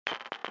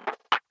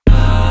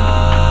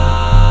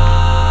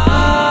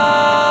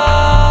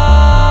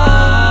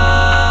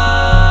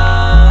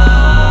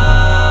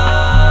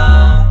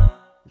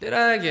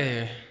get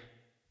here?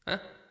 Huh?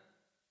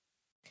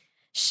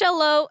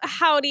 Shello,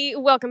 howdy,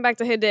 welcome back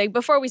to Hidig.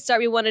 Before we start,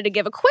 we wanted to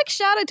give a quick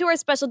shout out to our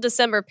special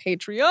December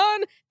Patreon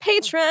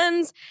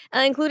patrons,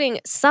 including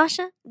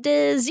Sasha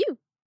Dezu.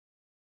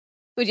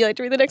 Would you like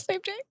to read the next name,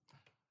 Jay?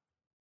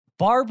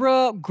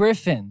 Barbara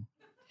Griffin.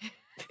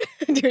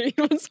 Do you need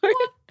one,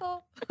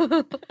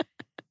 sorry?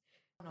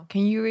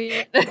 Can you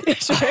read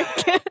it? Sure.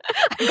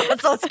 I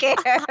got so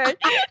scared.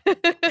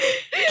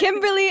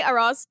 Kimberly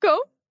Orozco.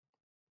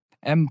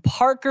 And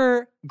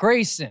Parker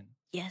Grayson.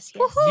 Yes.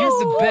 You're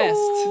the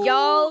best.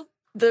 Y'all,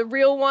 the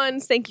real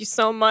ones, thank you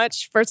so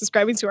much for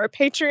subscribing to our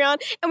Patreon.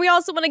 And we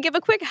also want to give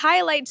a quick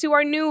highlight to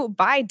our new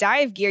Buy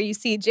Dive gear. You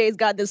see Jay's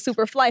got this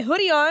super fly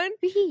hoodie on.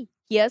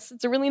 Yes,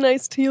 it's a really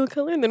nice teal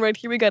color. And then right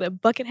here, we got a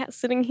bucket hat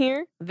sitting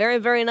here. Very,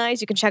 very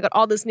nice. You can check out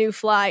all this new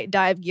fly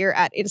dive gear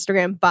at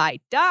Instagram Buy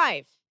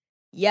Dive.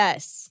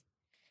 Yes.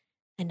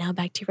 And now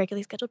back to your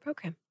regularly scheduled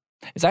program.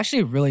 It's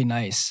actually really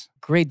nice.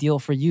 Great deal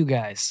for you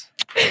guys.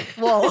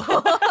 Whoa.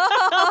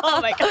 Oh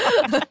my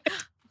God.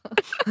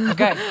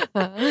 Okay.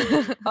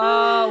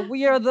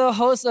 We are the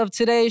hosts of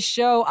today's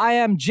show. I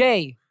am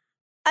Jay.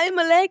 I'm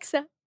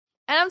Alexa.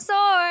 And I'm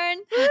Sorn.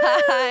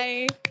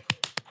 Hi.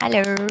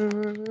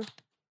 Hello.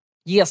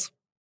 Yes.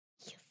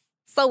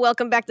 So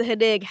welcome back to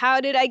Hidig. How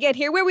did I get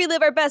here? Where we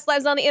live our best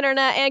lives on the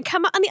internet and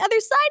come out on the other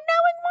side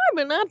knowing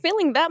more, but not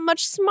feeling that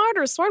much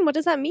smarter. Sorn, what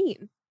does that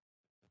mean?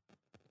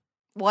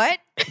 What?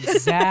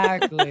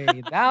 Exactly.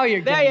 Now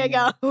you're There getting you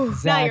go. it. Ooh,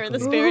 now you're in the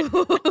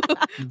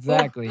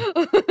Exactly. spirit.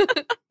 Exactly.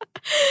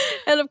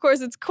 And of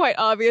course, it's quite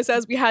obvious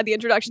as we had the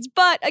introductions.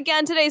 But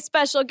again, today's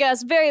special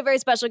guest, very, very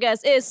special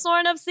guest, is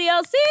Sorn of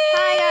CLC.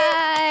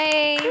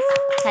 Hi, guys.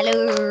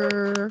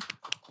 Hello.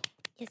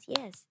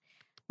 Yes.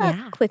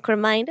 Yeah. A quick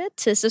reminder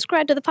to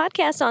subscribe to the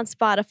podcast on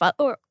Spotify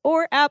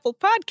or Apple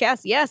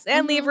Podcasts. Yes,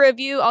 and leave a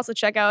review. Also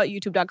check out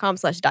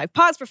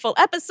youtube.com/divepods for full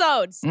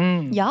episodes.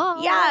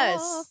 Yeah.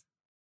 Yes.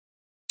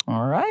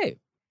 All right.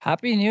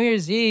 Happy New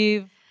Year's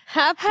Eve.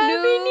 Happy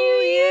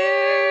New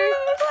Year.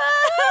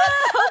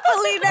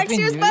 Hopefully next Happy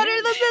year's New better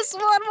Year. than this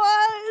one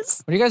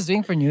was. What are you guys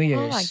doing for New Year's?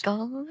 Oh my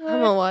God.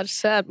 I'm gonna watch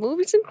sad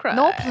movies and cry.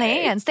 No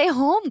plans. Stay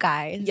home,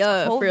 guys.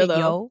 Yeah, for COVID, real though.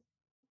 yo.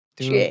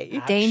 Dude, Jay.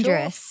 actual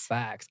Dangerous.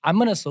 Facts. I'm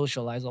going to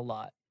socialize a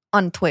lot.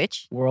 On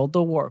Twitch. World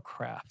of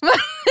Warcraft.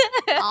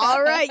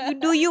 All right, you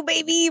do you,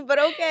 baby, but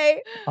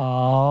okay.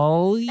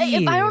 Oh, yeah.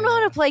 Hey, if I don't know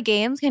how to play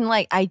games, can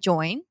I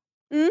join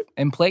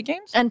And play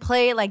games? and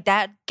play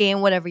that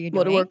game, whatever you're doing?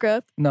 World of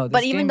Warcraft. No.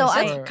 But this even game though is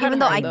I for- even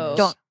though I those.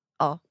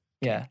 don't.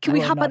 Yeah. Can we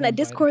we're hop not on that invited.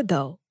 Discord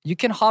though? You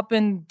can hop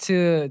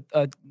into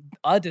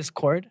a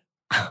Discord.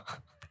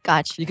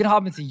 Gotcha. You can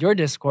hop into your Why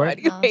Discord.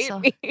 do you Oh, hate so-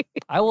 me?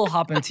 I will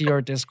hop into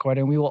your Discord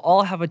and we will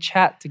all have a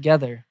chat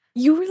together.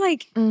 You were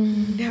like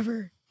Mm.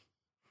 never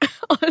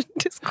on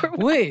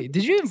Discord. Wait,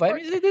 did you invite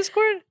me to the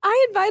Discord?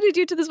 I invited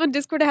you to this one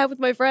Discord I have with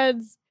my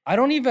friends. I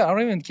don't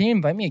even, can you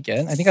invite me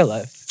again? I think I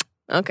left.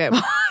 Okay.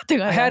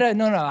 I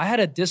had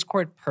a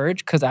Discord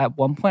purge because at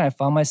one point I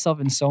found myself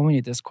in so many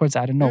Discords,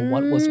 I didn't know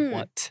what was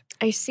what.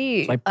 I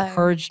see. So I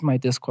purged my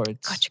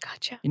Discords.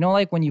 Gotcha. You know,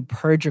 like when you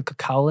purge your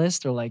Kakao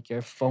list or like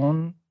your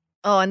phone.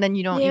 Oh, and then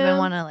you don't Yeah. even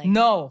want to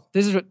No,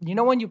 you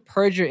know when you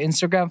purge your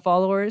Instagram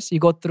followers, you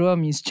go through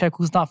them, you check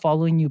who's not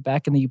following you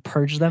back, and then you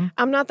purge them.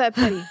 I'm not that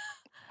petty.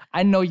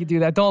 I know you do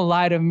that. Don't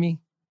lie to me.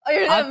 Oh,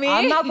 you're not I'm, me.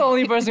 I'm not the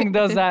only person who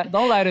does that.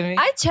 Don't lie to me.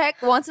 I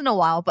check once in a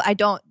while, but I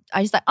don't.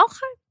 I just okay.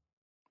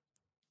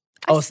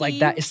 I It's like see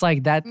that. you. It's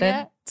like that then.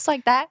 Yeah, it's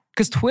like that.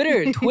 Because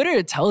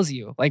Twitter tells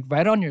you, like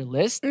right on your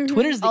list. Mhm.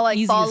 Twitter's the Or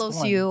easiest follows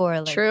one. you or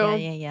like True.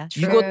 Yeah.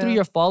 You go through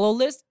your follow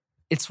list.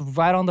 It's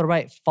right on the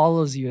right.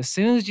 Follows you. As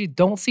soon as you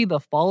don't see the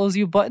follows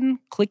you button,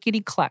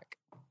 clickety clack.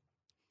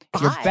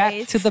 You're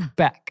back to the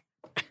back.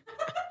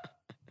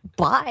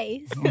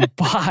 buys.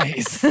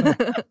 Buys.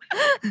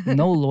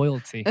 No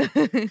loyalty.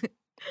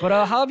 But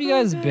how have you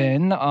guys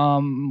been?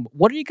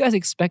 What are you guys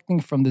expecting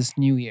from this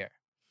new year?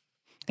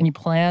 Any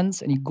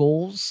plans? Any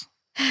goals?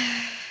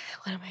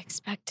 What am I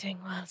expecting?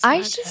 Well, it's I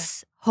not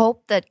just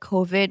hope that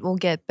COVID will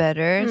get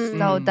better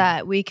so Mm.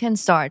 that we can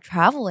start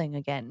traveling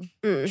again.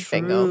 bingo.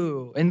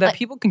 True. And that Like-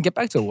 people can get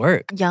back to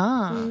work.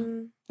 Yeah,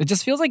 It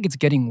just feels like it's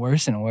getting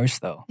worse and worse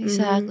though.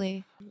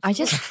 exactly. I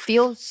just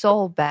feel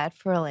so bad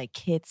for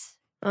kids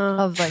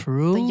of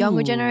the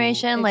younger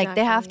generation. Like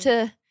they have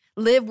to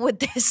live with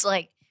this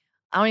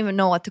I don't even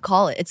know what to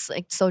call it. It's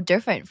so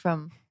different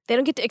from They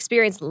don't get to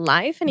experience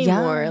life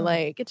anymore. Yeah.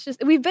 Like it's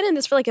just we've been in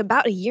this for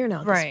about a year now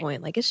at this Right.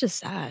 point. Like it's just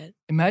sad.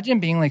 Imagine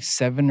being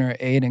 7 or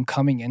 8 and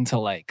coming into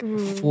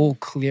Mm. full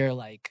clear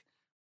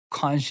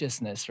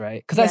consciousness,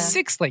 right? Because at Yeah.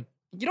 6,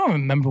 you don't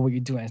remember what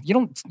you're doing. You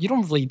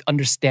don't really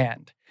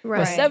understand. Right.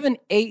 But 7,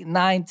 8,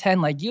 9,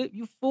 10,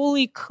 you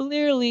fully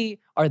clearly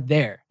are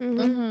there.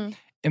 Mhm.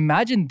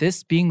 Imagine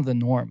this being the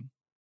norm.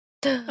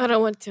 I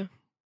don't want to.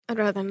 I'd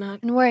rather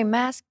not. and wearing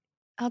masks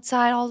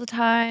outside all the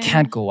time.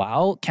 Can't go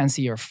out, can't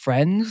see your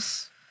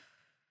friends,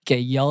 get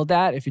yelled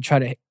at if you try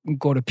to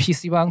go to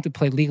PC방 to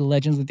play League of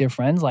Legends with your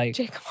friends.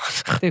 Jay, come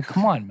on. Dude,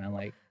 come on,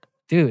 man.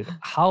 Dude,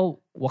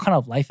 what kind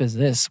of life is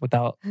this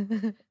without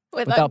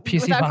without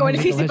going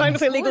to PC Bond to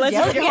play League of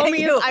Legends with your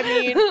homies. I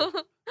mean,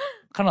 what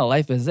kind of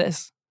life is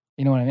this?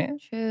 You know what I mean?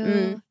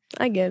 True.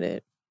 I get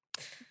it.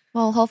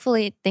 Well,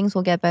 hopefully things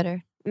will get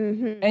better.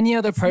 Any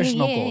other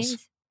personal goals?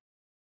 Is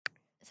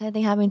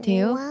anything happening to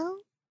you? Well,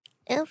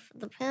 if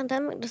the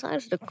pandemic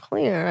decides to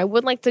clear, I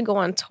would like to go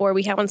on tour.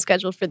 We have one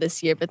scheduled for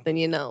this year, but then,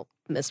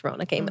 Miss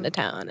Rona came into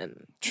town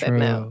and said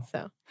no.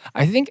 So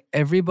I think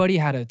everybody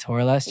had a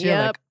tour last year.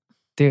 Yep. Like,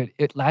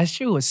 dude, last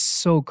year was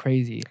so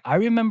crazy. I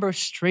remember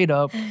straight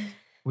up,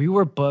 we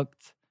were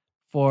booked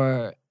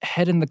for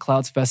Head in the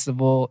Clouds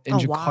Festival in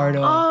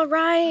Jakarta. All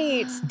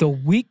right. The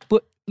week,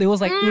 but it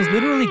was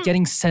literally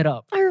getting set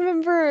up. I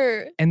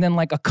remember. And then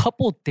like a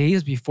couple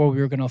days before we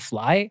were gonna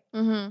fly,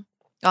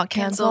 Got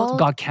canceled.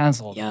 got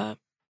canceled. Yeah.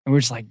 And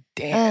we're just like,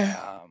 damn.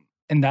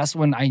 And that's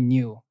when I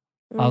knew.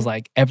 I was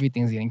like,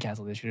 everything's getting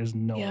canceled this year. There's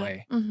no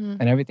way.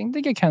 And everything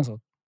did get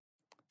canceled.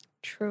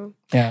 True.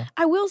 Yeah.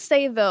 I will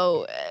say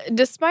though,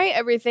 despite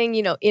everything,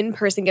 in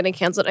person getting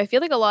canceled, I feel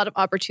like a lot of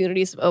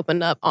opportunities have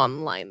opened up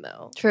online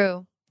though.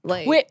 True.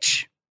 Like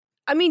Which?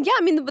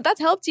 But that's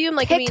helped you.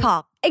 And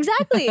TikTok.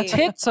 Exactly.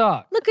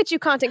 TikTok. Look at you,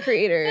 content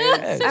creators.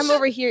 Yes. I'm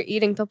over here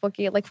eating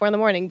tteokbokki at 4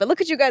 a.m, but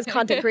look at you guys,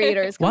 content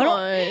creators. Come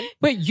on.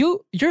 Wait,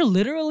 you're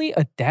literally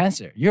a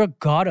dancer. You're a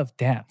god of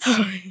dance.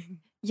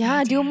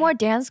 Yeah, do more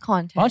dance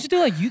content. Why don't you do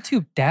like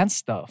YouTube dance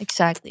stuff?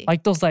 Exactly.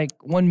 Like those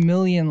 1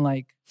 million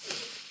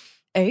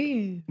Hey.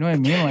 you know what I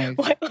mean?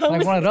 Like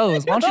one of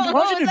those. Why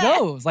don't you do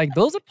those? Like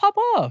those would pop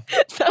off.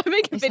 So I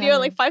make a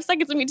video in 5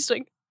 seconds of me just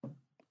like.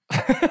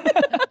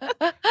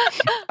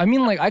 I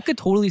mean, I could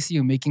totally see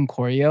you making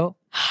choreo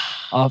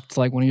off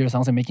to one of your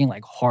songs and making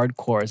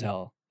hardcore as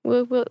hell.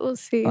 We'll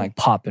see.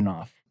 Popping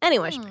off.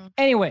 Anyway.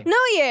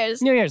 New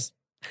Year's.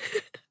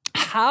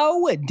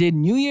 How did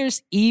New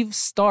Year's Eve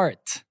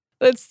start?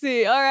 Let's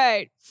see. All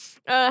right.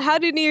 How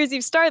did New Year's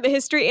Eve start? The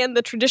history and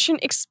the tradition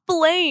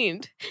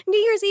explained. New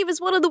Year's Eve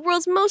is one of the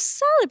world's most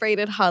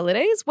celebrated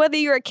holidays. Whether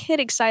you're a kid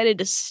excited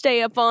to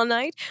stay up all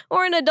night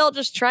or an adult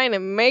just trying to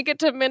make it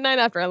to midnight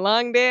after a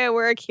long day at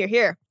work,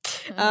 here.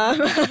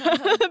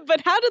 But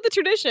how did the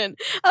tradition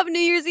of New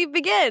Year's Eve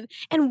begin?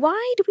 And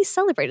why do we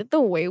celebrate it the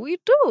way we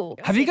do?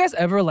 Have you guys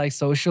ever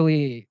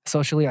socially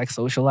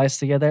socialized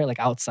together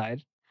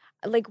outside?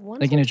 In a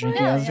drinking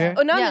atmosphere?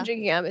 Oh, not in a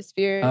drinking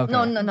atmosphere. Okay.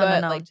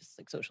 No.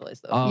 Just socialize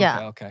though. Oh,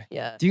 okay.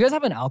 Yeah. Do you guys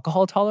have an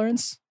alcohol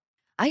tolerance?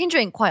 I can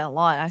drink quite a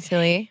lot,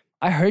 actually.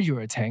 I heard you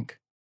were a tank.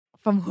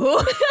 From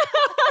who?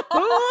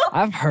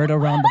 I've heard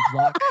around the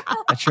block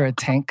that you're a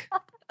tank.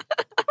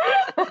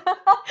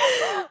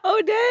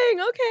 Oh,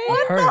 dang. Okay.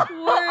 I've heard.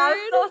 I'm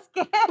so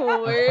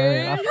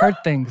scared. I've heard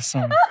things.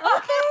 So.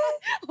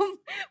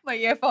 My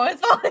earphone is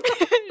falling.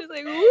 Just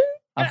whoop.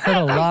 I've heard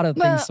a lot of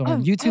things. So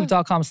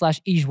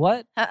YouTube.com/Eej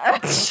what?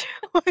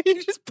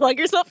 You just plug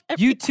yourself.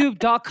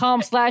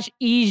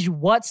 YouTube.com/Eej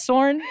what,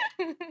 Sorn?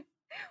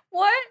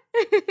 What?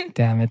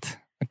 Damn it.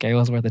 Okay, it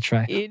was worth a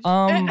try.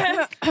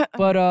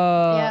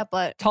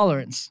 But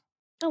tolerance.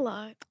 A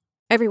lot.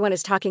 Everyone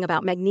is talking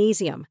about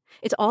magnesium.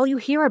 It's all you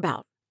hear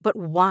about. But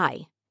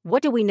why?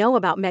 What do we know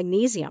about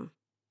magnesium?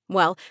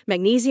 Well,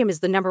 magnesium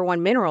is the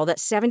 #1 mineral that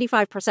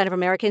 75% of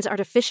Americans are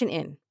deficient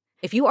in.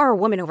 If you are a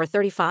woman over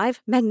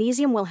 35,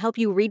 magnesium will help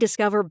you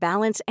rediscover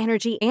balance,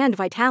 energy, and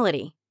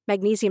vitality.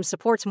 Magnesium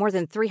supports more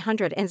than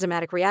 300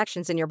 enzymatic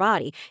reactions in your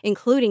body,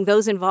 including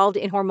those involved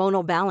in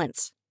hormonal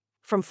balance.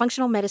 From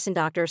functional medicine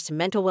doctors to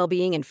mental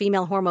well-being and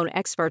female hormone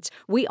experts,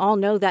 we all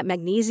know that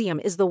magnesium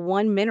is the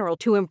one mineral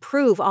to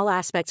improve all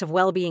aspects of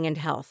well-being and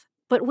health.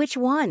 But which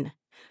one?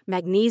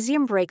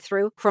 Magnesium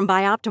Breakthrough from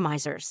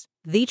Bioptimizers,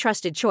 the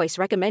trusted choice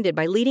recommended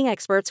by leading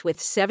experts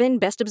with 7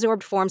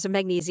 best-absorbed forms of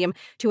magnesium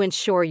to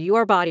ensure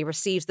your body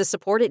receives the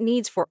support it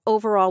needs for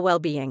overall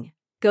well-being.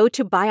 Go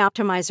to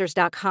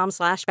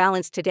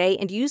bioptimizers.com/balance today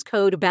and use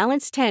code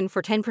BALANCE10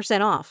 for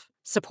 10% off.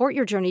 Support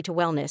your journey to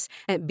wellness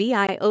at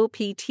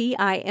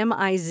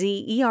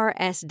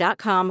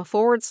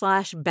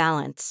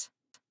bioptimizers.com/balance.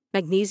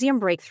 Magnesium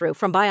Breakthrough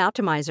from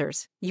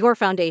Bioptimizers, your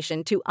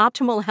foundation to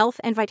optimal health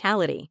and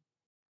vitality.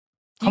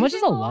 How much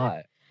is a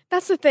lot?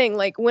 That's the thing.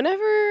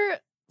 Whenever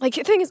I'm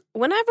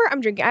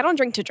drinking, I don't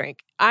drink to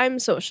drink. I'm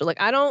social.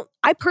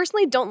 I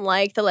personally don't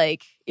like the I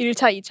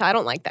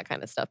don't like that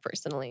kind of stuff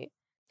personally.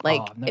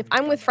 If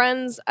I'm with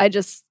friends, I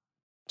just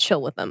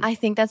chill with them. I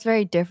think that's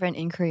very different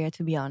in Korea,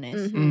 to be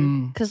honest.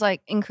 Mm-hmm. Because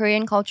in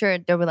Korean culture,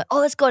 they were like, oh,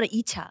 let's go to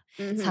 2차,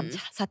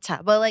 3차,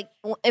 4차. But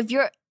if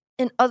you're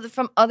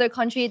from other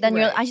country, then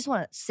you're I just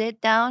want to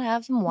sit down,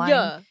 have some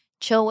wine,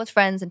 chill with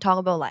friends, and talk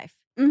about life.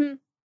 Mm-hmm.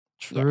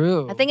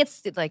 True. Yeah. I think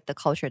it's the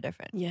culture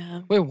different.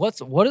 Yeah. Wait, what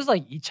does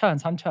 2차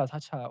and 3차,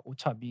 4차,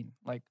 5차 mean?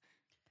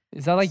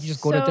 Is that you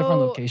just go to a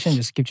different location and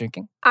just keep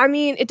drinking? I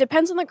mean, it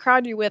depends on the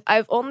crowd you're with.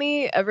 I've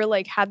only ever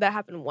had that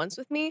happen once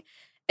with me.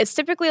 It's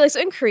typically so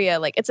in Korea,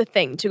 it's a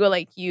thing to go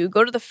you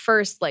go to the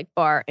first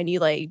bar and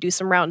you do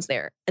some rounds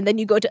there, and then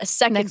you go to a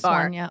second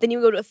bar, then you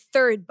go to a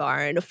third bar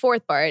and a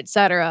fourth bar,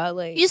 etc.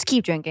 You just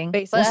keep drinking.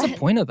 What's the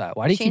point of that?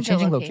 Why do you keep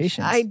changing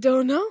locations? I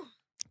don't know.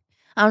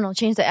 I don't know,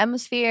 change the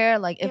atmosphere.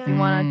 Like if you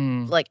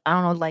want to, like, I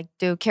don't know, like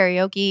do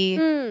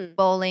karaoke,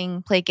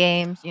 bowling, play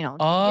games, you know, go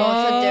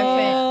to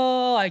different.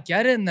 Oh, I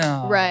get it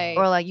now. Right.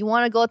 Or like you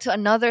want to go to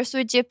another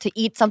suijip to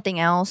eat something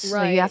else. So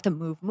Right. you have to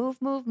move.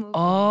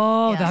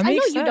 Oh, Yeah. that I know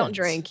makes you sense. don't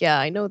drink. Yeah,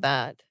 I know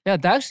that. Yeah,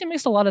 that actually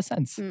makes a lot of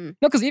sense. No,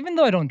 because even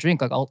though I don't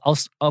drink, like I'll go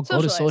to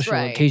Socialize, social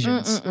right.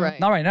 occasions. Right.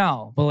 Not right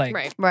now, but like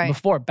Right.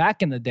 before,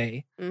 back in the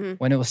day, Mhm.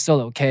 when it was still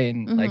okay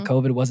and like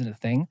COVID wasn't a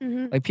thing,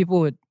 Mhm. like people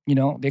would,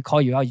 they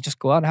call you out, you just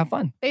go out and have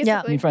fun,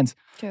 Basically. meet friends.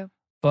 True.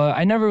 But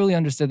I never really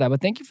understood that. But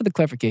thank you for the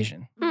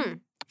clarification. Hmm.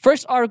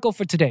 First article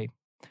for today.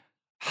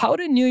 How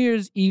did New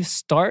Year's Eve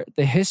start?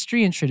 The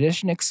history and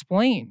tradition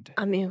explained.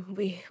 I mean,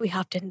 we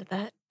hopped into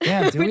that.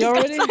 Yeah, did we just got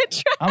already?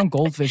 sidetracked. I'm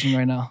goldfishing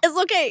right now. It's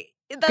okay.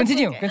 That's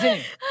Continue.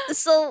 okay.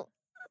 So,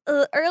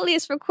 the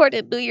earliest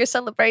recorded New Year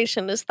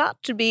celebration is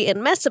thought to be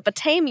in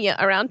Mesopotamia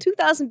around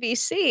 2000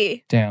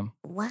 BC. Damn.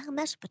 Wow,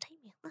 Mesopotamia.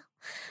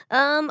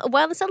 Wow.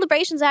 While the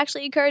celebrations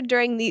actually occurred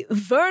during the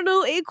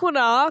vernal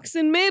equinox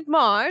in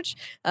mid-March,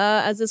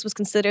 as this was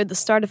considered the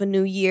start of a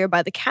new year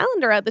by the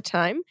calendar at the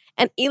time,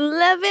 an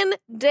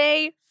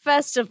 11-day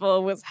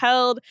festival was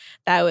held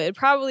that would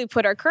probably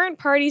put our current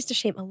parties to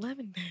shame.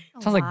 11 days.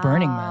 Sounds like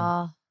Burning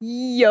Man.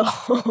 Yo.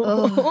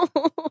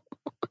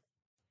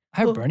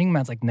 I heard Burning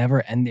Man's like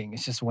never ending.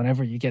 It's just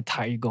whenever you get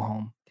tired, you go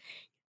home.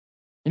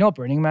 You know what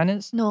Burning Man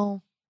is?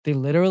 No. They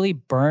literally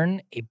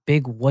burn a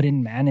big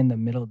wooden man in the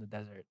middle of the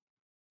desert.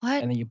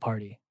 What? And then you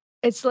party.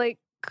 It's like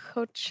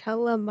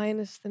Coachella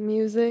minus the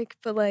music,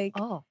 but like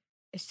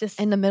it's just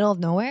in the middle of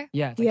nowhere?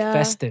 Yeah, it's like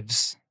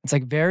festives. It's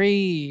like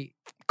very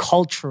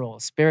cultural,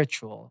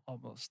 spiritual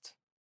almost.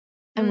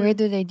 And where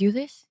do they do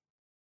this?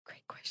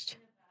 Great question.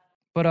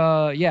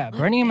 But yeah,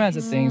 Burning Man's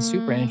a thing,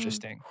 super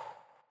interesting.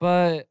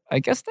 But I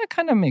guess that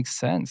kind of makes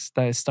sense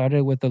that it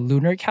started with the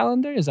lunar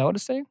calendar. Is that what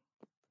it's saying?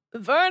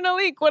 Vernal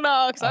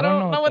equinox. I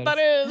don't know what that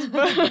is,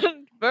 but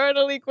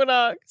vernal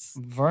equinox.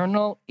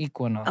 Vernal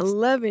equinox.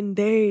 11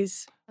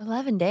 days.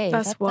 11 days.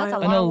 That's wild. a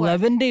An lot of work.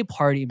 11-day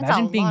party. That's a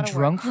Imagine being lot of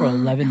drunk work. for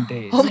 11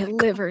 days. Oh, my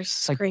liver's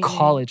It's like screaming.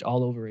 college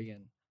all over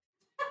again.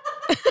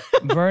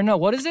 Vernal,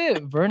 what is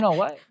it? Vernal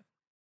what?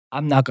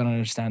 I'm not going to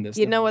understand this.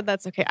 You know what?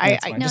 That's okay.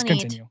 That's fine. No Just need.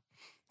 continue.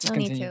 Just No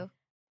need continue. to.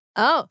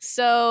 Oh,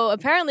 so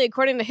apparently,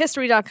 according to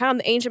History.com,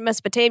 the ancient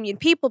Mesopotamian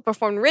people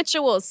performed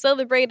rituals,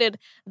 celebrated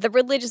the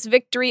religious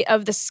victory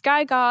of the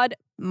sky god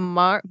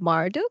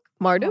Marduk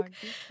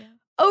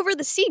over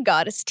the sea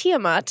goddess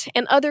Tiamat,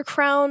 and either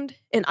crowned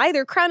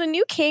a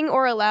new king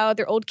or allowed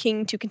their old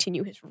king to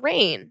continue his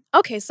reign.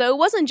 Okay, so it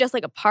wasn't just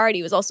like a party;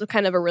 it was also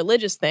kind of a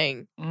religious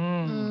thing.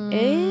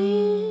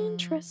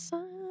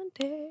 Interesting.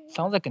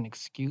 Sounds like an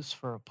excuse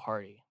for a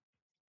party.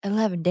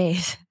 11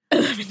 days.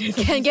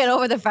 Can't get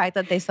over the fact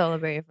that they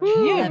celebrated for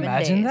Can you 11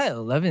 imagine days. that?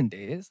 11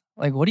 days?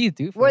 Like, what do you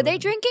do for Were they 11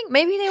 days? drinking?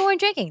 Maybe they weren't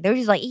drinking. They were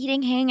just like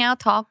eating, hanging out,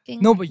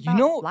 talking. No, but you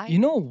about life.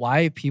 know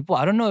why people,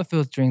 I don't know if it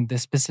was during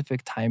this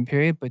specific time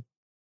period, but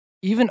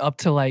even up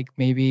to like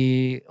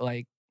maybe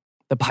like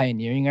the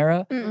pioneering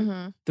era,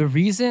 Mhm. the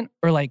reason,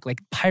 or like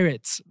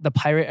pirates, the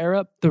pirate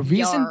era, the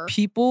reason Yar.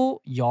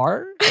 people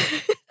yar,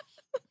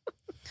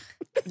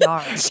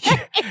 Yar.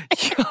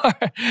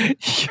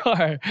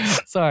 yar,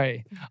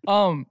 sorry.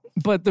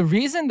 But the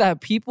reason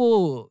that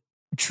people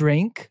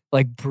drink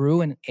like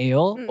brew and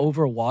ale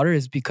over water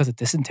is because of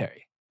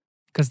dysentery,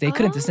 because they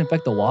couldn't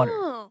disinfect the water.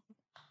 Oh,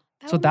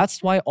 So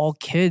that's why all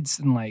kids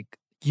and like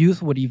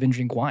youth would even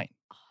drink wine.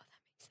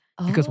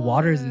 Because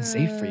water isn't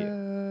safe for you.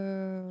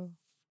 Oh.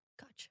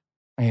 Gotcha.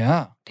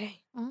 Yeah. Dang.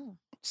 Oh.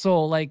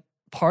 So like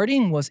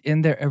partying was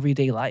in their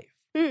everyday life.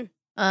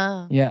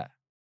 Yeah.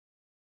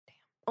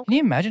 Can you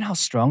imagine how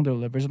strong their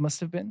livers must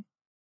have been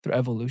through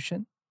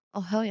evolution?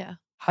 Oh, hell yeah.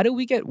 How did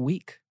we get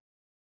weak?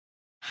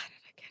 How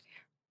did I get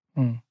here?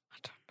 I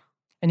don't know.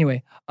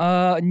 Anyway,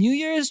 New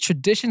Year's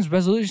traditions,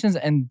 resolutions,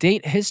 and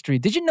date history.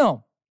 Did you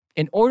know?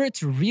 In order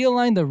to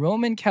realign the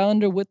Roman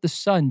calendar with the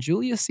sun,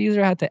 Julius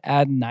Caesar had to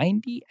add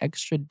 90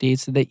 extra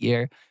days to the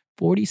year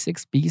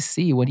 46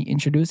 BC when he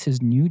introduced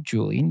his new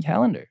Julian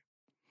calendar.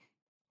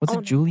 What's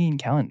a Julian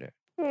calendar?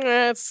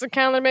 It's a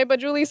calendar made by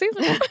Julius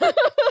Caesar.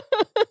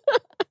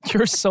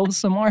 You're so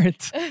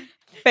smart.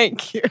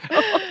 Thank you.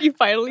 You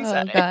finally Oh,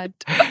 said it. God.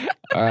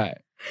 All right.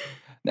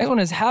 Next one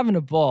is having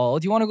a ball.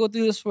 Do you want to go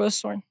through this for us,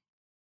 Sorn?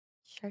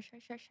 Sure.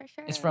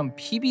 It's from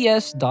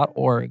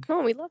pbs.org.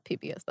 Oh, we love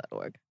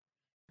pbs.org.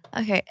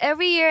 Okay.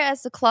 Every year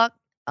as the clock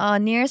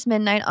nears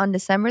midnight on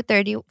December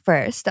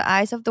 31st, the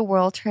eyes of the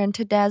world turn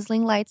to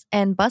dazzling lights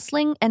and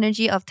bustling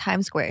energy of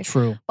Times Square.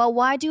 True. But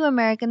why do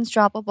Americans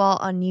drop a ball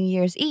on New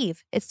Year's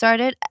Eve? It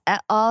started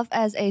off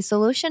as a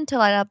solution to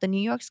light up the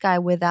New York sky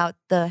without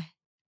the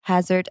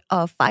hazard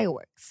of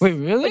fireworks. Wait,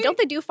 really? But don't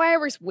they do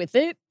fireworks with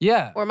it?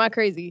 Yeah. Or am I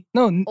crazy?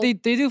 No, they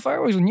do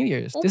fireworks on New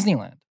Year's.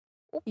 Disneyland.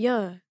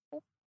 Yeah.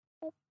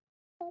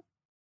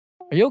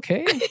 Are you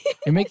okay?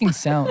 You're making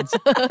sounds.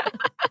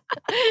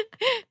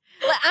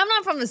 Like, I'm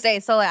not from the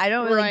States, so like I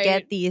don't really Right.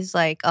 get these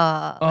like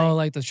Oh,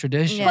 like the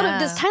tradition. Yeah. But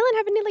does Thailand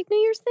have any like New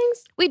Year's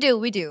things? we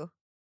do.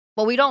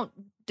 But we don't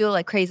do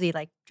like crazy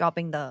like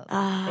dropping the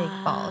big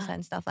balls Ah.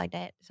 and stuff like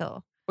that.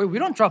 So Wait, we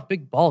don't drop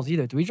big balls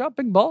either. Do we drop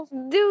big balls?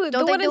 Dude,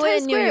 Don't the one they in do it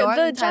Times in New Square, York,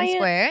 the in Times giant.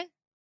 Square?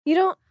 You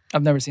don't.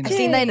 I've never seen I've that.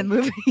 seen that in the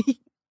movie.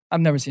 I've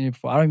never seen it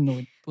before. I don't even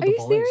know what Are the you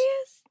ball serious?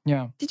 is.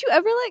 Yeah. Did you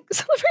ever like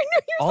celebrate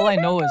New Year's? All I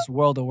know is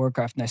World of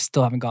Warcraft, and I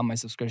still haven't got my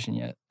subscription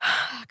yet.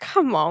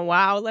 Come on,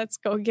 wow. Let's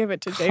go give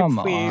it to Jay, Come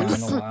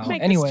please. on, wow.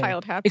 Make Anyway, this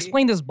child happy.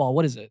 explain this ball.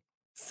 What is it?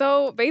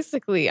 So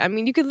basically, I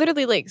mean, you could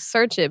literally like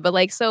search it, but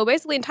like, so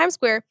basically in Times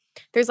Square,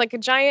 there's like a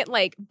giant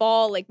like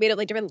ball, like made of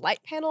like different light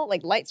panel,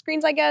 like light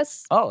screens, I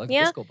guess. Oh, like a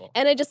Yeah. disco ball.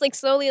 And it just like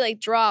slowly like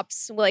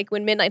drops like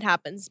when midnight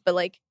happens. But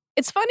like,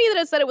 it's funny that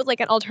it said it was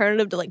like an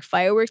alternative to like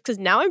fireworks because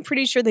now I'm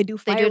pretty sure they do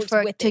They fireworks do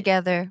it with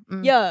together. Mm.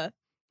 it. Yeah.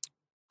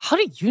 How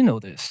did you know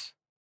this?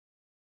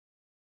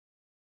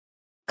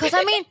 Because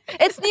I mean,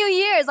 it's New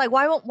Year's. Like,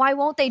 why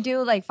won't they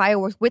do like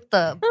fireworks with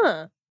the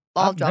Huh.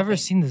 ball I've dropping? never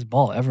seen this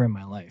ball ever in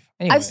my life.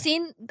 Anyway,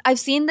 I've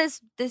seen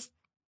this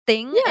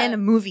thing Yeah. in a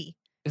movie.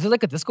 is it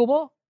like a disco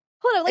ball?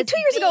 Hold on, like It's 2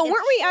 years ago, big,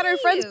 weren't it's we at our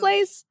friend's huge.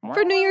 place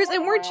for New Year's?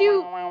 And weren't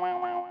you?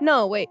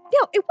 No, wait.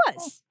 No, it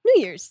was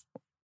New Year's.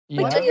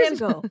 Yeah. Like 2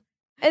 years ago.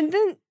 And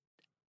then,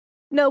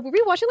 no, were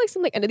we watching like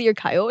some like end of the year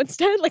Kyo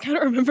instead? Like, I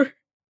don't remember.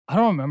 I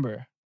don't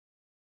remember.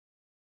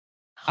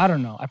 I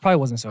don't know. I probably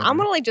wasn't sober. I'm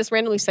gonna like just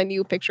randomly send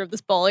you a picture of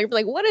this ball. You're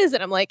like, what is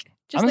it? I'm like, I'm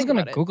just think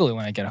gonna about Google it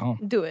when I get home.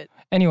 it. Do it.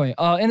 Anyway,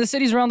 in the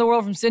cities around the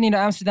world, from Sydney to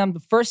Amsterdam, the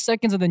first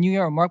seconds of the new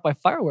year are marked by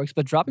fireworks.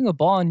 But dropping a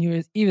ball on New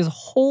Year's Eve is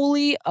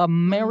wholly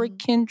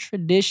American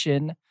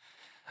tradition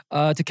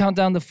to count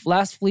down the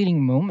last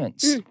fleeting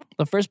moments.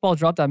 The first ball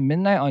dropped at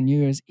midnight on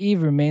New Year's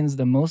Eve remains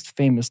the most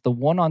famous, the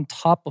one on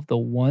top of the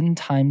one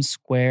Times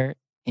Square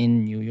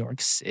in New York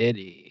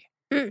City.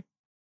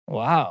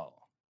 Wow.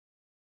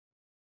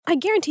 I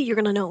guarantee you're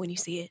gonna know when you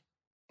see it.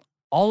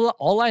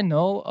 All I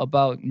know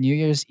about New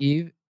Year's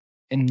Eve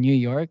in New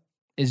York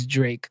is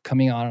Drake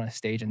coming out on a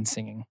stage and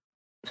singing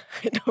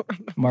I don't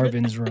remember.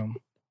 Marvin's Room.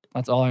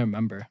 That's all I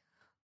remember.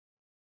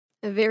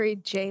 A very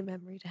J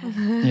memory to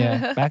have.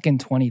 Yeah, back in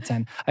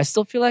 2010. I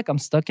still feel like I'm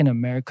stuck in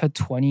America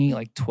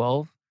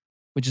 2012,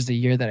 which is the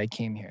year that I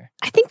came here.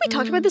 I think we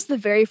talked about this the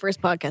very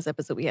first podcast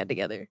episode we had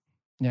together.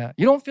 Yeah.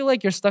 You don't feel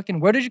like you're stuck in,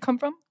 where did you come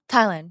from?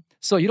 Thailand,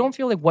 So you don't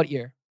feel like what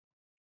year?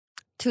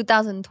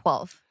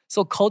 2012.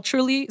 So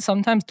culturally,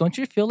 sometimes don't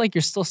you feel like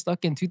you're still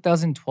stuck in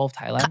 2012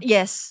 Thailand?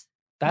 Yes.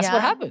 That's yeah.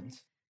 what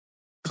happens.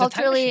 It's a time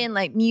Culturally machine. and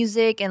like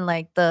music and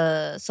like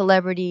the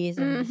celebrities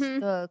and Mhm.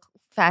 the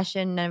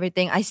fashion and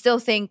everything. I still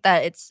think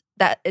that it's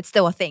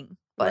still a thing,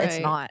 but it's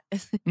Right. not.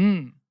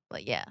 Mm.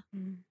 But yeah.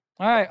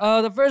 All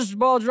right. The first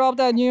ball dropped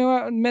at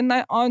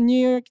midnight on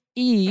New York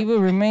Eve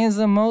remains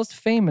the most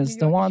famous.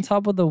 The one on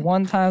top of the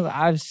one time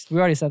we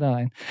already said that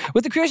line.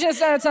 With the creation of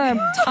standard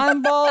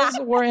time balls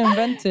were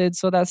invented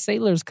so that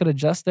sailors could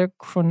adjust their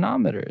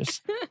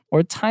chronometers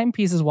or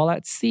timepieces while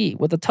at sea.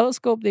 With a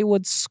telescope, they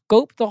would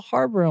scope the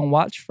harbor and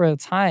watch for a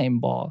time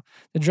ball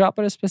to drop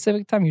at a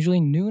specific time, usually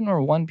noon or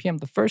 1 p.m.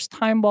 The first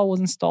time ball was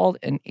installed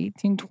in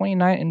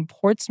 1829 in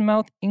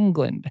Portsmouth,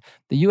 England.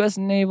 The U.S.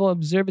 Naval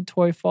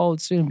Observatory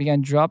followed suit and began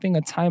dropping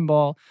a time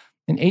ball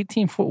in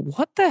 1840.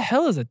 What the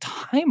hell is a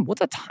time? What's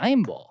a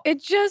time ball?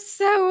 It just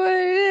said what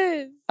it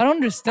is. I don't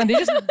understand. They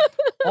just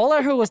all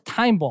I heard was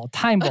time ball,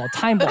 time ball,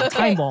 time ball,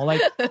 time ball.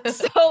 Like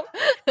So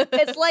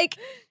it's like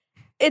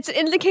it's an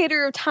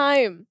indicator of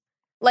time.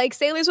 Like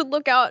sailors would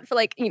look out for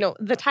like,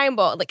 the time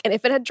ball. Like, and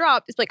if it had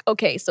dropped, it's like,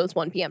 okay, so it's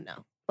 1 p.m.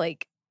 now.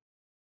 Like,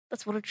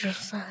 that's what it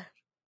just said.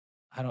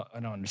 I don't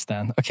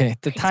understand. Okay,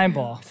 the time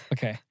ball.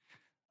 Okay.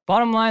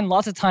 Bottom line,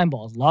 lots of time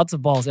balls, lots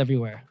of balls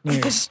everywhere. New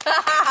Year's.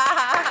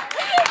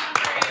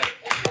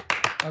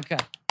 Okay.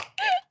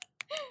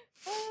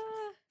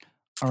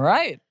 All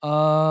right.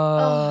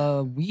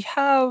 We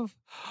have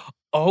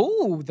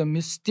the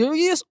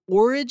mysterious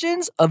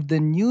origins of the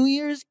New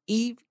Year's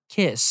Eve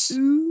kiss.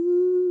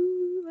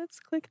 Ooh, let's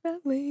click that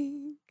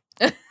link.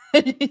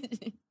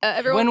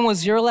 Everyone, When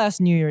was your last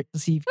New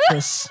Year's Eve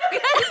kiss?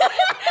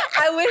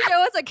 I wish there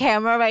was a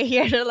camera right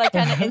here to like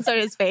kind of insert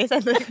his face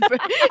and like,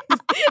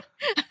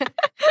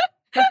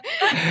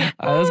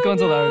 Let's go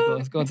into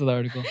the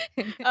article.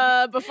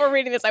 before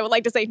reading this, I would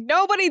like to say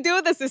nobody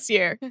do this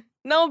year.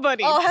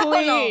 Nobody, Oh, hell no.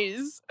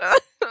 please.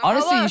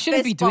 Honestly, want you a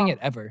shouldn't be fist doing bump.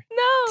 it ever.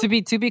 No.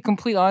 To be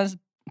completely honest,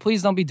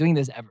 please don't be doing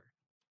this ever.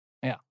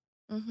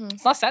 Mhm.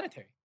 It's not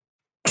sanitary.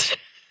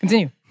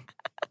 Continue.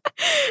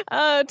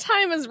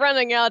 Time is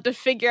running out to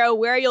figure out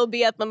where you'll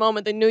be at the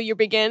moment the new year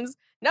begins.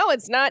 No,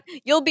 it's not.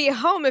 You'll be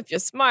home if you're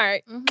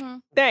smart.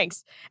 Mhm.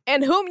 Thanks.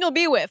 And whom you'll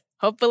be with.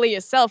 Hopefully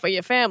yourself or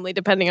your family,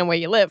 depending on where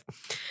you live.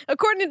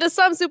 According to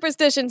some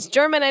superstitions,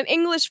 German and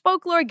English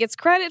folklore gets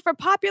credit for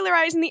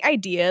popularizing the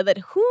idea that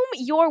whom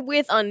you're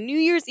with on New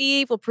Year's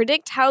Eve will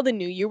predict how the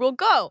new year will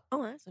go.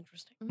 Oh, that's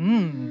interesting.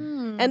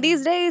 Mm. And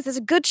these days, there's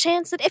a good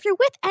chance that if you're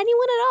with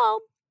anyone at all,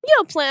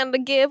 you'll plan to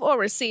give or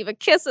receive a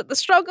kiss at the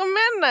stroke of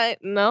midnight.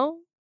 No?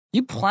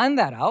 You plan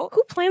that out?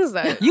 Who plans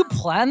that? You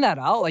plan that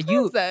out? Like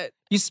Who plans that?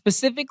 you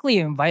specifically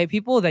invite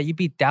people that you'd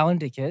be down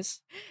to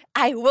kiss?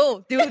 I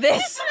will do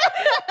this.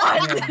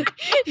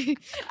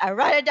 I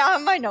write it down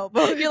in my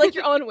notebook. You're like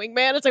your own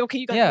wingman. It's like, okay,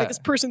 you gotta invite this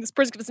person. If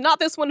it's not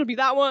this one, it'll be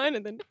that one.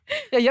 And then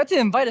you have to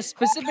invite a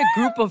specific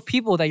group of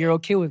people that you're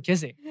okay with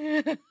kissing.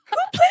 Who plans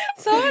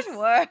so much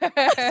work.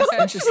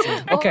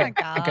 Interesting. Oh Okay. my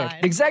God. Okay.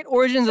 The exact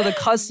origins of the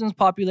custom's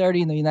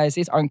popularity in the United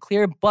States aren't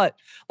clear, but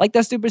like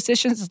that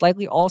superstitions, it's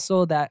likely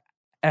also that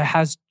it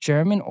has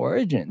German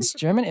origins.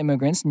 German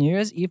immigrants' New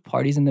Year's Eve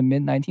parties in the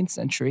mid-19th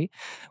century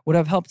would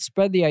have helped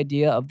spread the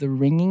idea of the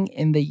ringing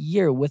in the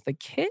year with a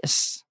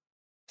kiss,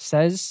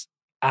 says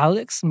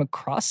Alex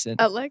McCrossan.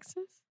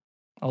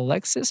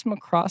 Alexis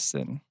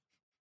McCrossan.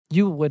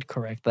 You would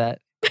correct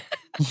that.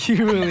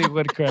 You really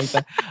would correct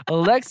that.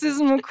 Alexis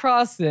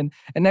McCrossan,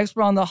 an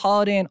expert on the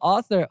holiday and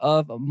author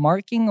of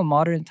Marking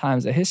Modern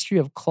Times, a history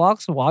of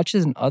clocks,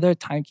 watches, and other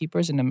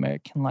timekeepers in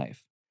American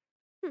life.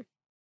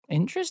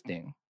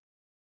 Interesting.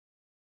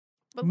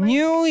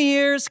 New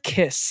Year's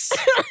kiss.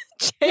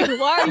 Jay,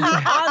 why are you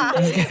on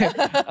this?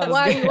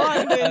 Why are you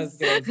on this?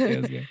 That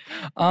was good.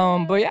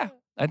 But yeah,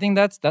 I think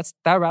that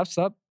wraps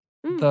up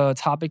the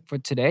topic for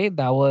today.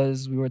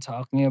 We were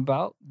talking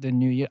about the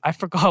New Year. I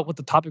forgot what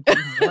the topic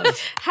was.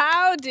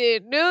 How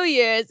did New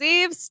Year's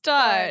Eve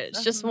start?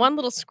 Just one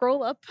little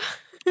scroll up.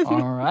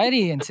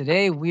 Alrighty, and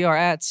today we are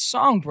at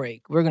Song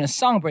Break. We're gonna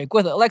song break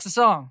with Alexa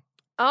Song.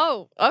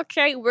 Oh,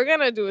 okay. We're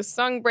gonna do a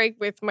song break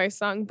with my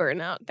song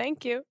Burnout.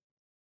 Thank you.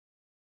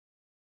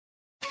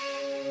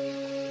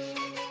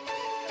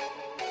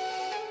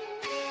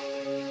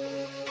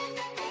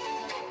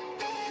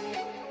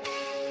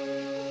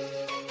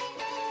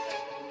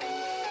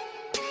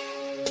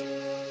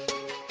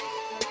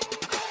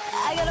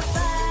 I got a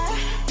fire.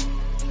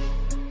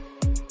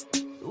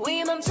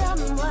 위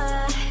멈춰면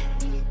와.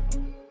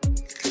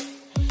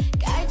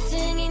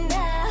 갈증이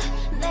나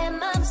내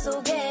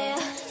맘속에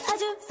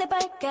아주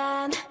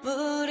새빨간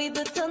불이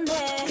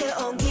붙었네.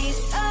 그 온기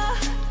속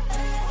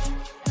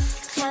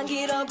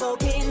향기롭고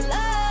빈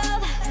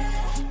love.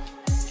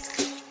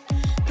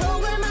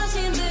 독을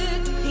마신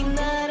듯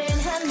빛나는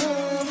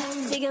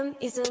한몸. 지금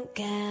이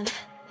순간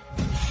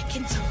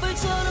긴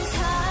촛불처럼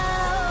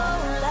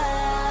타올라.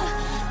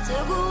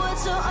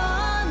 What's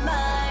on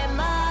my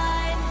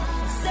mind?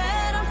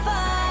 Set on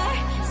fire.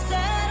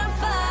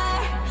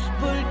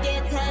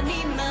 붉게 탄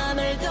네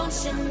맘을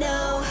don't you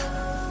know?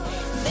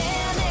 내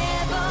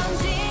안에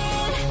번진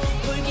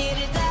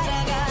불길을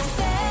따라가.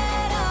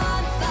 Set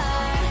on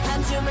fire. 한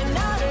줌을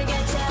너를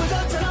개차.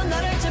 불꽃처럼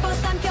너를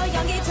집어삼켜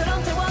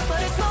연기처럼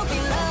태워버릴 smoky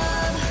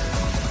love.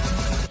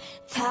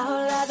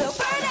 타올라도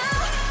burn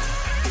out.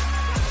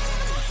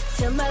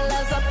 Till my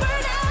love's a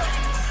burn out.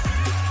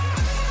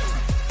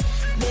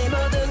 내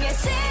모든 게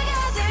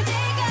식어들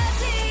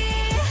때까지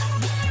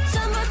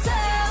전부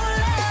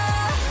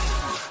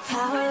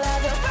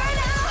타올라도 burn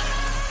out.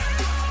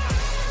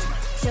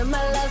 Till my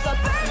love's a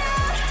burn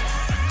out.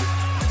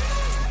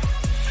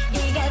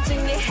 이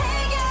갈증이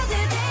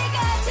해결될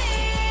때까지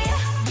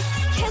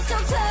계속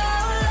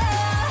타올라.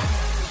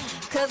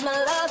 Cause my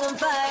love on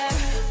fire.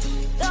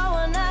 또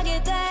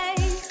원하게 돼.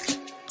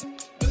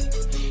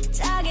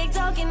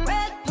 자객적인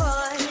red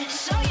point.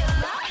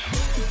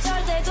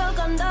 절대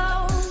조금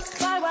더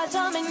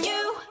밝아져면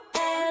you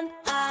and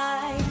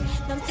I.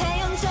 넌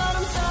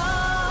태양처럼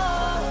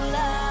쏘라.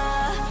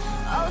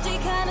 오직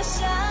하나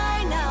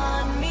shine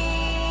on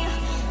me.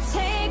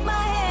 Take my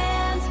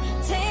hands,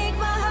 take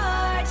my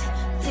heart.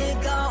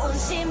 뜨거운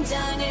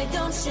심장을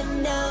don't you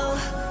know?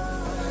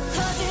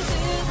 터질 듯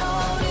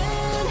오른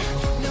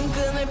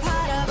눈금을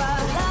바라봐.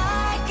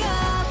 Like a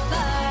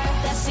fire.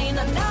 다시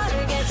난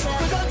너를 개차.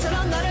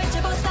 불꽃처럼 너를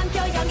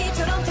집어삼켜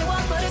연기처럼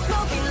태워버릴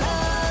smoky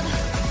love.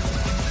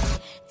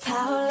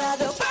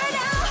 타올라도 burn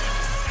out.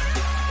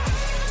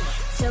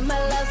 Till my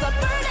love's a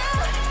burn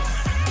out.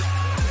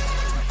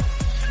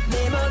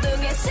 내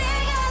모든 게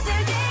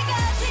식어들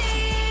때까지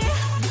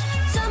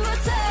전부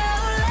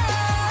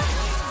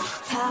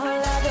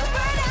타올라도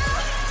burn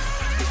out.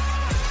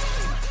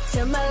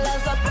 Till my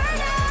love's a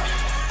burn out.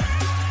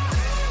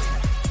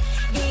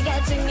 이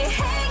갈증이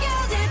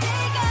해결될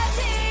때까지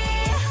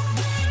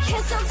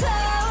계속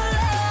타올라.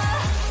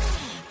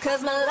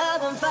 Cause my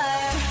love on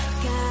fire.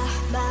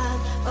 까만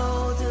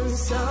어둠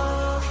속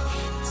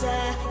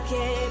작게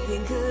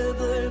핀 그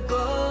불꽃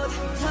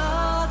더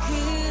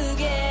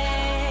크게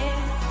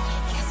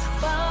계속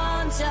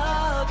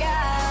번져가.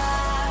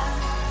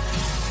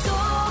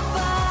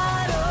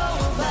 똑바로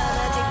봐.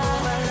 아직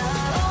목말라.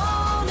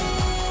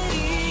 오늘이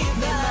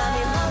내 맘이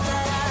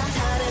모자라.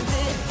 타는 듯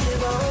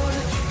뜨거운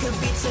그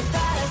빛을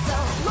따라서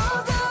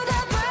모두 다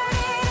burn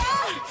it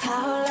out.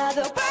 타올라도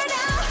burn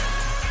out.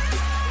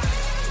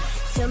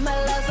 Till my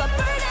love's a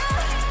burn out.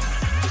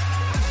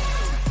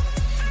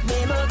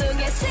 내 모든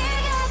게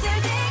식어들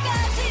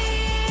때까지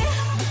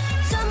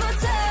전부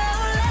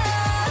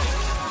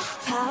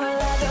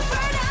타올라도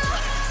burn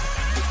out.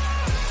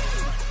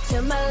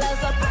 Till my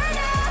love's a burn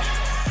out.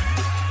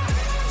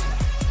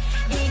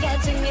 이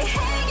갈증이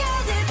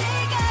해결될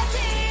때까지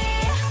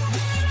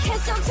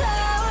계속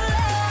타올라.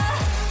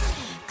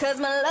 Cause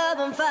my love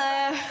on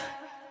fire.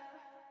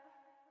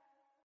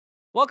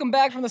 Welcome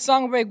back from the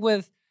song break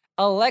with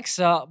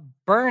Alexa,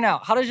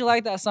 Burnout. How did you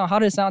like that song? How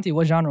did it sound to you?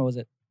 What genre was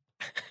it?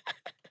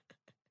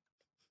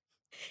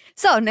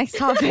 So, next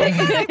topic.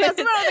 That's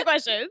one of the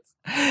questions.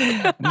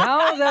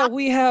 Now that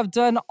we have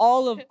done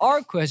all of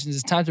our questions,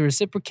 it's time to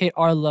reciprocate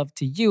our love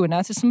to you and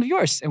answer some of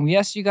yours. And we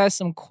asked you guys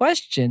some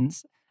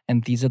questions,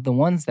 and these are the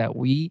ones that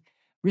we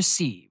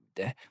received.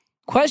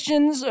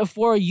 Questions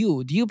for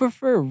you. Do you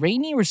prefer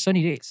rainy or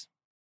sunny days?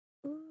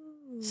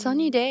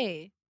 Sunny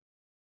day.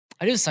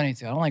 I do sunny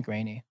too. I don't like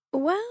rainy.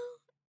 Well,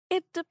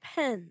 it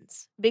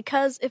depends.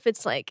 Because if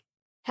it's like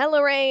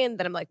hella rain,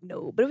 then I'm like,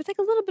 no. But if it's like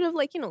a little bit of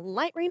like,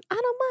 light rain, I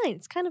don't mind.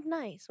 It's kind of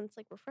nice when it's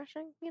like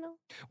refreshing,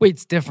 Wait,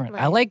 it's different. I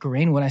Right. like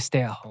rain when I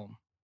stay at home.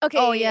 Okay.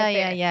 Oh, fair.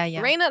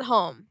 yeah. Rain at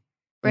home.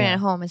 Rain Yeah. at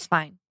home is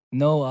fine.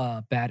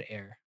 No bad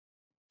air.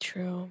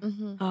 True.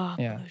 Mm-hmm. Oh,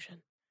 Yeah.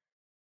 pollution.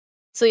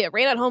 So yeah,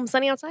 rain at home,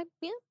 sunny outside?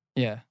 Yeah.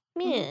 Yeah.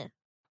 Yeah.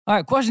 All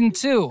right, question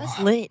 2. That's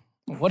lit.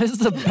 What is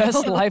the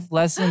best life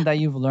lesson that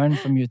you've learned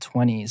from your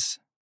 20s?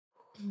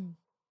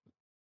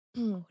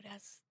 Oh,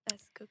 that's a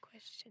good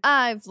question.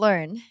 I've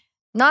learned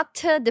not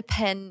to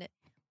depend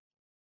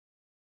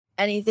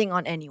anything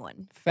on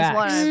anyone. That's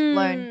what Facts. I've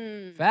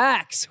learned.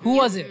 Facts. Who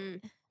was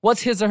it?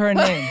 What's his or her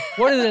name?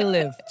 Where do they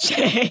live?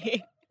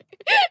 Jay.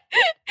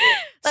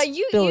 Like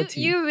Spill it to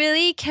you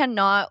really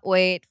cannot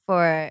wait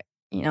for,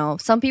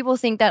 some people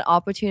think that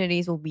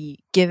opportunities will be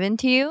given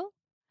to you,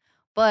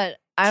 but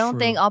I don't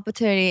think True.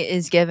 opportunity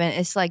is given.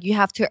 It's like you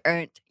have to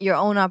earn your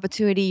own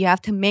opportunity. You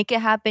have to make it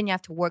happen. You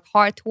have to work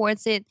hard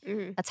towards it.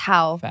 Mhm. That's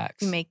how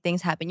Facts. you make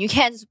things happen. You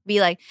can't just be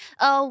like,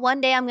 oh,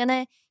 one day I'm going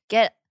to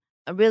get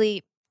a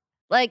really,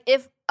 like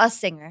if a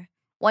singer,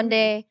 one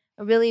day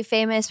a really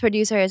famous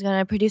producer is going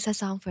to produce a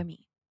song for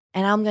me.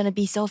 And I'm going to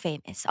be so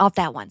famous off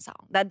that one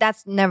song.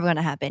 That's never going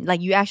to happen.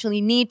 Like you actually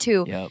need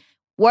to Yep.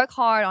 work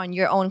hard on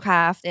your own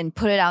craft and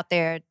put it out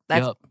there.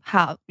 That's Yup.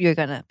 how you're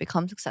going to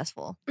become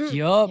successful.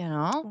 Yup. You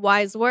know?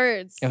 Wise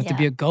words. You have to Yeah.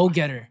 be a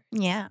go-getter.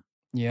 Yeah.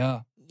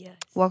 Yeah. Yes.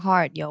 Work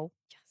hard, yo.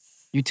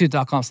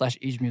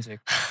 YouTube.com/agemusic.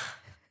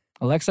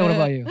 Alexa, what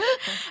about you?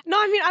 No,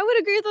 I mean, I would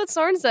agree with what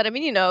Sorn said. I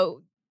mean,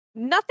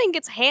 nothing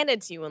gets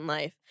handed to you in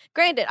life.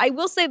 Granted, I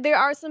will say there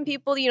are some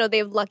people, they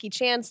have lucky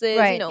chances.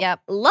 Right, yep.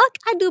 Luck,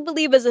 I do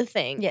believe, is a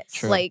thing. Yes.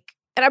 True.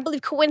 And I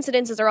believe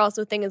coincidences are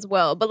also a thing as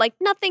well. But,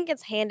 nothing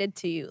gets handed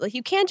to you.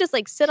 You can't just,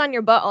 sit on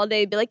your butt all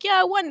day and be like,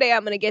 yeah, one day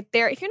I'm going to get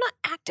there. If you're not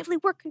actively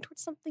working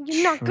towards something,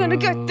 you're not going to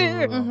get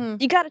there. True. Mm-hmm.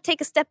 You got to take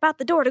a step out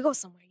the door to go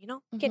somewhere,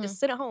 You can't just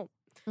sit at home.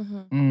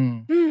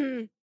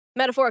 Mm.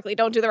 Metaphorically,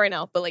 don't do that right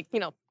now. But,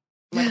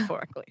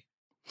 metaphorically.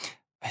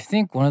 I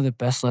think one of the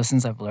best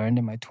lessons I've learned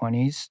in my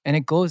 20s, and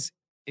it goes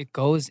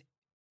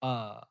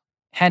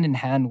hand in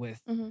hand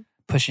with Mhm.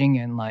 pushing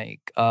and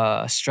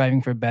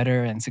striving for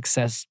better and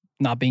success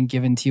not being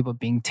given to you but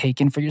being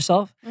taken for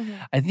yourself.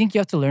 I think you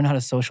have to learn how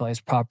to socialize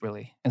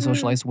properly and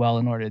socialize well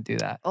in order to do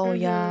that. Oh, Mhm.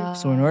 yeah.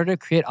 So in order to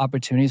create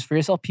opportunities for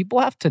yourself, people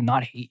have to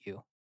not hate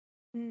you.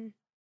 Mm.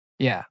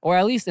 Yeah, or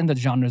at least in the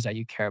genres that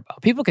you care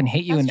about. People can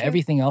hate you That's in true.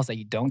 everything else that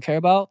you don't care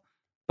about,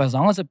 but as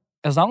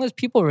long as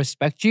people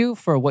respect you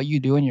for what you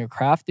do in your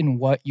craft and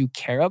what you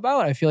care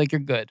about, I feel like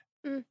you're good.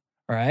 Mm.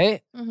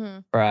 Right? Mm-hmm.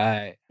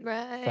 Right.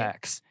 Right.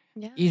 Facts.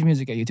 Yeah.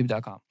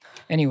 easemusic@youtube.com.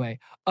 Anyway,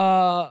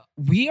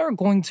 we are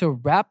going to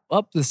wrap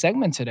up the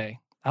segment today.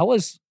 I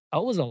was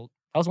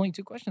only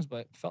 2 questions,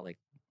 but it felt like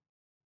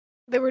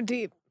They were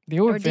deep. they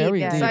were We're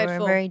very deep, deep. guys. Insightful.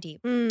 We're very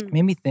deep.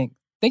 Made me think.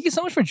 Thank you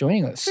so much for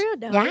joining us. For real,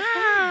 though. Yeah.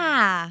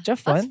 Did you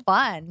have That's fun?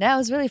 fun. That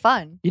was really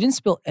fun. You didn't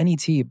spill any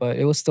tea, but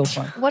it was still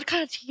fun. What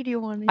kind of tea do you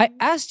want? I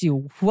asked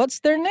you, what's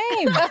their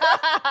name?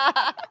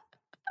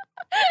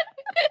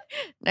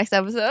 Next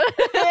episode.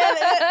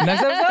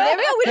 Next episode? There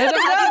we go. We Next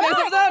just- episode? Next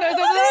episode? Next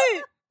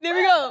episode? There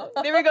we go.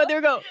 There we go. There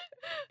we go.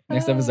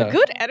 Next episode.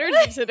 Good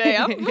energy today.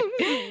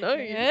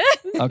 Nice.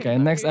 Okay,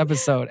 next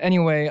episode.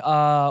 Anyway,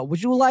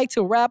 would you like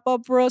to wrap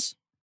up for us?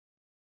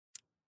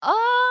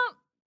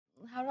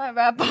 How do I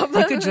wrap up?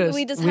 You could just,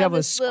 We just we have have a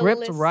this little script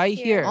list right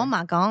here. here. Oh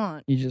my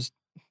god. You just,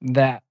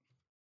 that.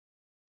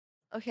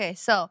 Okay,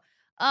 so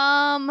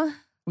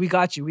We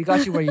got you. We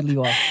got you where you leave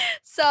off.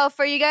 so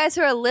for you guys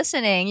who are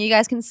listening, you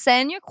guys can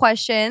send your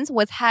questions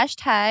with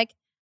hashtag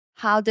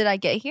how did I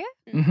get here?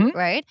 Mm-hmm.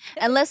 Right?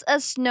 And let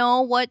us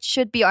know what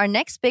should be our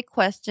next big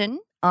question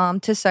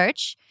to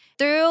search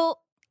through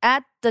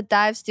at the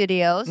Dive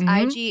Studios, Mhm.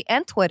 IG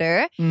and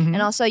Twitter, Mm-hmm.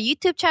 and also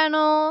YouTube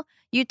channel,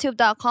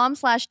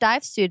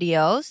 youtube.com/Dive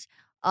Studios,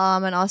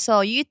 and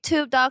also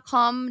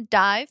youtube.com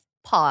Dive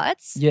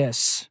Pods.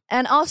 Yes.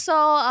 And also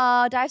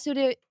Dive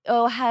Studio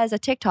has a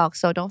TikTok,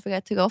 so don't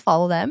forget to go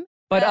follow them.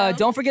 But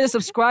don't forget to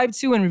subscribe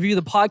to and review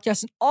the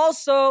podcast. And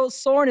also,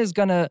 Sorn is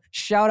going to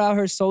shout out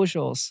her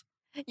socials.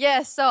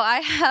 Yes, so I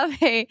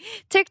have a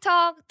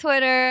TikTok,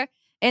 Twitter,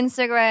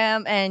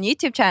 Instagram, and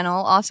YouTube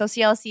channel. Also,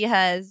 CLC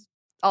has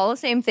all the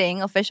same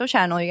thing, official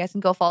channel. You guys can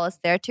go follow us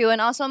there too.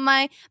 And also,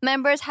 my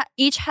members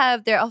each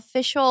have their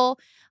official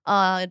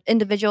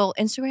individual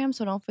Instagram,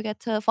 so don't forget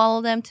to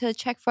follow them to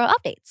check for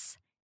updates.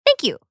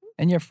 Thank you.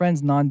 And your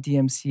friend's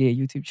non-DMCA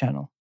YouTube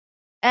channel.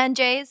 And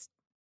Jay's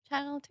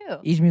channel too.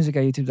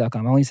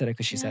 easemusic@youtube.com. I only said it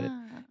because she said it.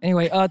 Yeah.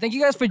 Anyway, thank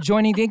you guys for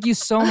joining. Thank you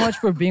so much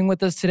for being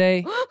with us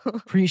today.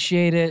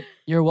 Appreciate it.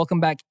 You're welcome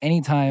back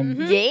anytime.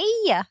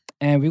 Yeah.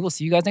 And we will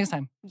see you guys next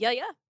time. Yeah.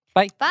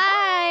 Bye.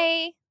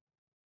 Bye.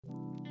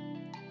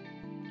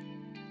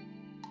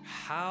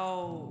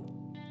 How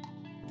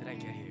did I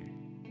get here?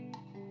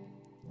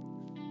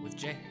 With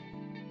Jay.